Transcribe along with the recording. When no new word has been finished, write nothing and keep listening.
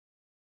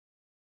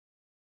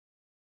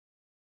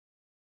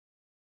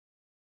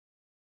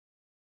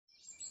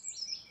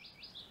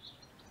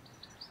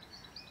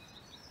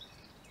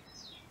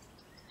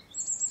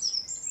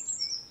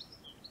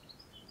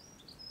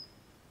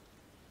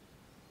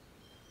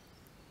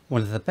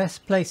One of the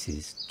best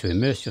places to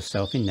immerse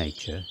yourself in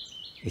nature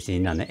is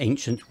in an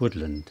ancient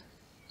woodland.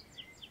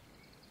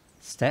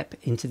 Step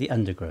into the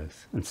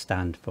undergrowth and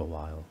stand for a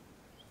while.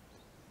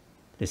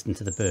 Listen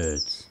to the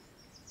birds,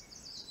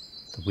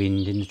 the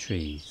wind in the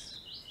trees,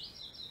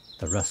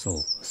 the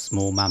rustle of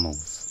small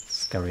mammals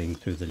scurrying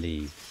through the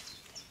leaves.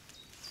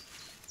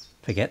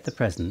 Forget the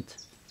present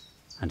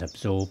and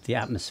absorb the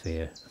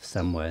atmosphere of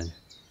somewhere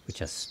which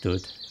has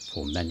stood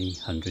for many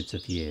hundreds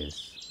of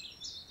years.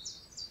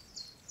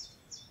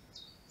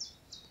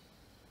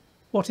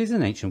 What is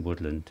an ancient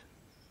woodland?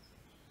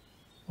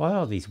 Why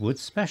are these woods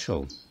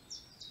special?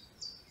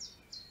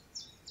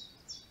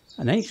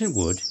 An ancient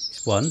wood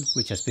is one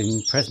which has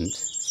been present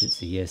since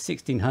the year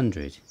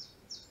 1600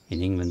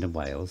 in England and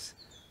Wales,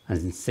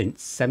 and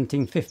since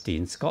 1750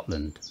 in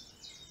Scotland.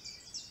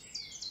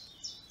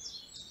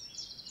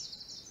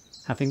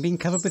 Having been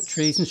covered with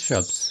trees and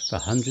shrubs for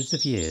hundreds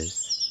of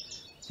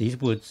years, these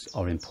woods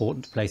are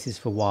important places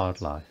for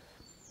wildlife.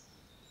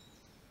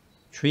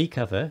 Tree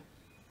cover,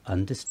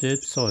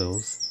 undisturbed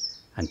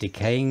soils and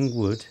decaying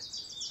wood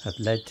have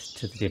led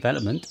to the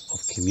development of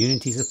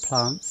communities of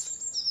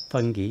plants,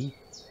 fungi,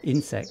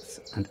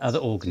 insects and other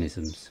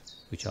organisms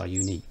which are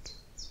unique.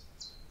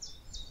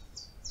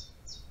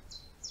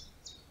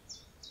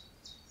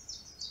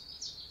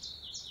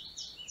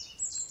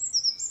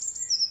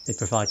 They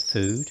provide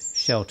food,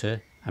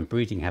 shelter and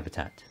breeding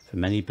habitat for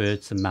many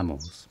birds and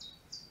mammals.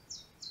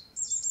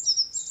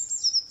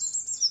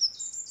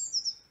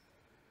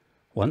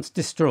 Once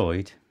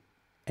destroyed,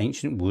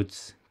 ancient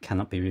woods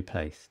cannot be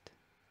replaced.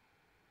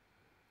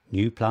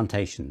 New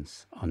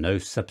plantations are no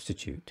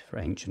substitute for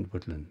ancient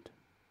woodland.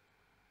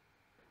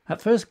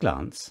 At first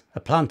glance, a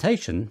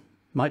plantation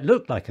might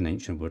look like an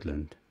ancient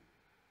woodland,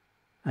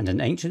 and an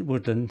ancient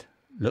woodland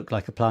look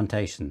like a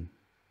plantation,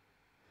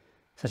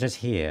 such as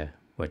here,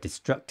 where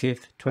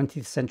destructive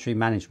 20th century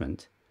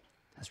management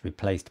has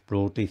replaced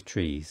broadleaf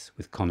trees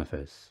with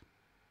conifers.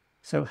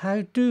 So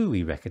how do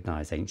we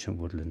recognise ancient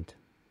woodland?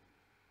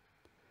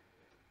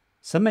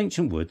 Some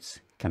ancient woods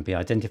can be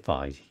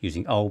identified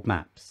using old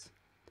maps,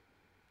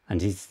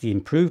 and it is the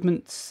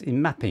improvements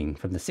in mapping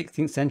from the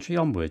 16th century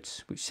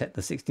onwards which set the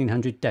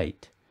 1600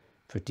 date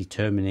for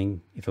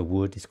determining if a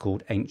wood is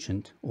called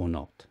ancient or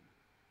not.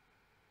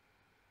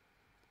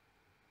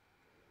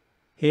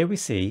 Here we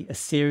see a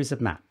series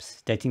of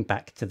maps dating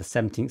back to the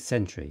 17th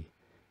century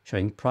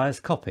showing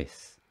Prior's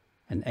Coppice,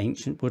 an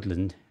ancient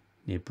woodland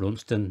near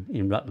Braunston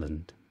in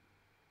Rutland.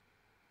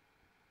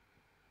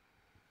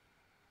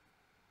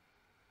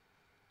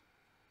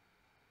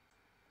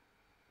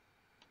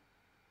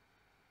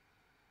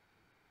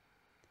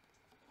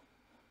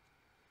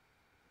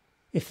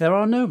 If there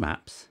are no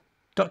maps,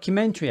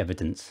 documentary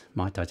evidence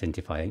might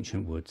identify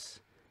ancient woods,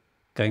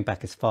 going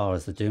back as far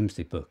as the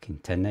Domesday Book in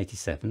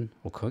 1087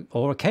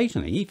 or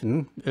occasionally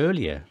even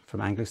earlier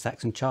from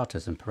Anglo-Saxon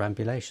charters and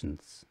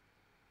perambulations.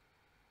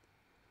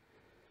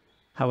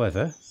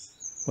 However,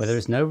 where there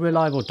is no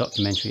reliable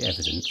documentary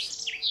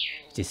evidence,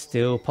 it is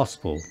still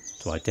possible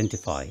to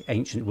identify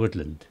ancient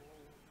woodland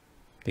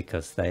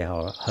because they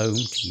are home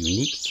to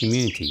unique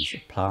communities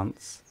of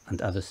plants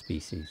and other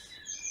species.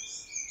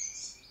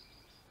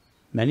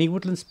 Many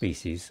woodland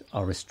species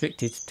are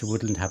restricted to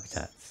woodland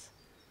habitats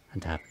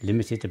and have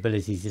limited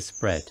ability to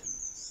spread.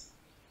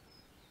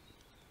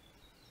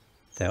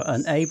 They are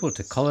unable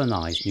to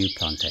colonise new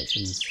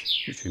plantations,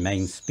 which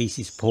remain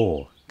species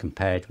poor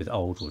compared with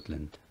old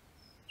woodland.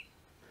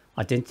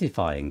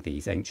 Identifying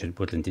these ancient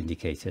woodland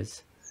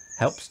indicators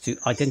helps to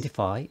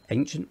identify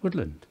ancient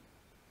woodland.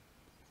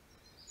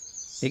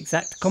 The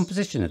exact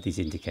composition of these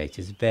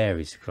indicators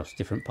varies across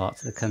different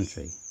parts of the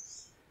country,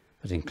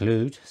 but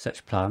include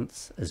such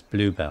plants as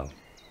bluebell,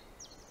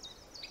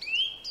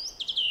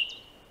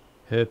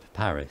 herb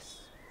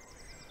Paris,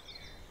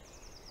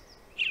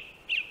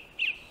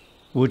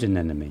 wood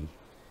anemone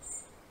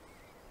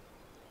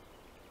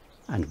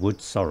and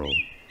wood sorrel.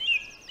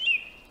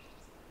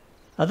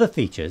 Other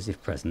features,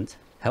 if present,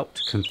 help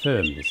to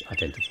confirm this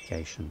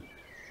identification.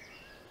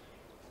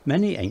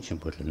 Many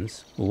ancient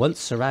woodlands were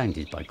once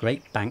surrounded by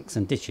great banks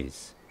and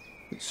ditches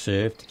which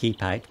served to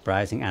keep out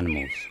browsing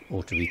animals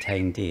or to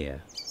retain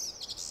deer.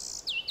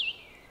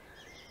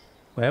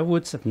 Where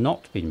woods have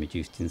not been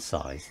reduced in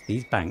size,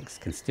 these banks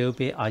can still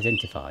be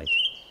identified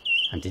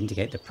and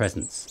indicate the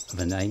presence of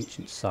an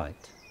ancient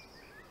site.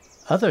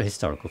 Other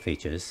historical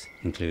features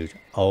include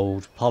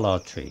old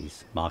pollard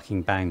trees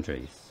marking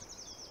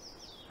boundaries,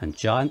 and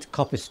giant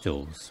coppice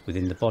stools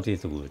within the body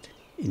of the wood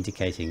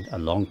indicating a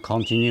long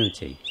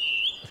continuity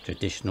of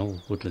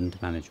traditional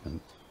woodland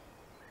management.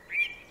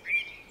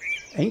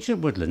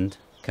 Ancient woodland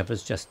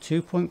covers just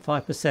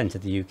 2.5%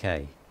 of the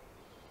UK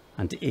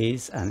and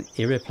is an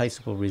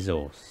irreplaceable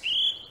resource.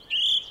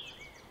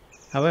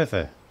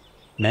 However,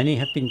 many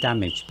have been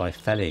damaged by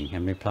felling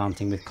and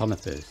replanting with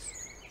conifers.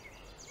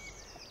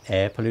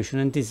 Air pollution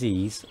and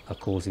disease are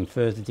causing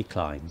further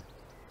decline,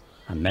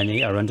 and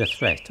many are under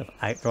threat of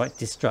outright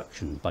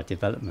destruction by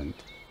development.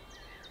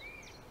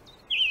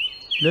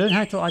 Learn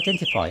how to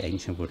identify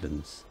ancient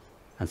woodlands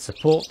and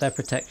support their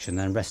protection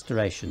and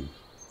restoration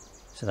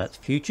so that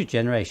future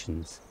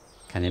generations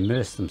can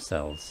immerse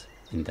themselves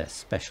in their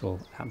special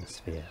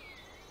atmosphere.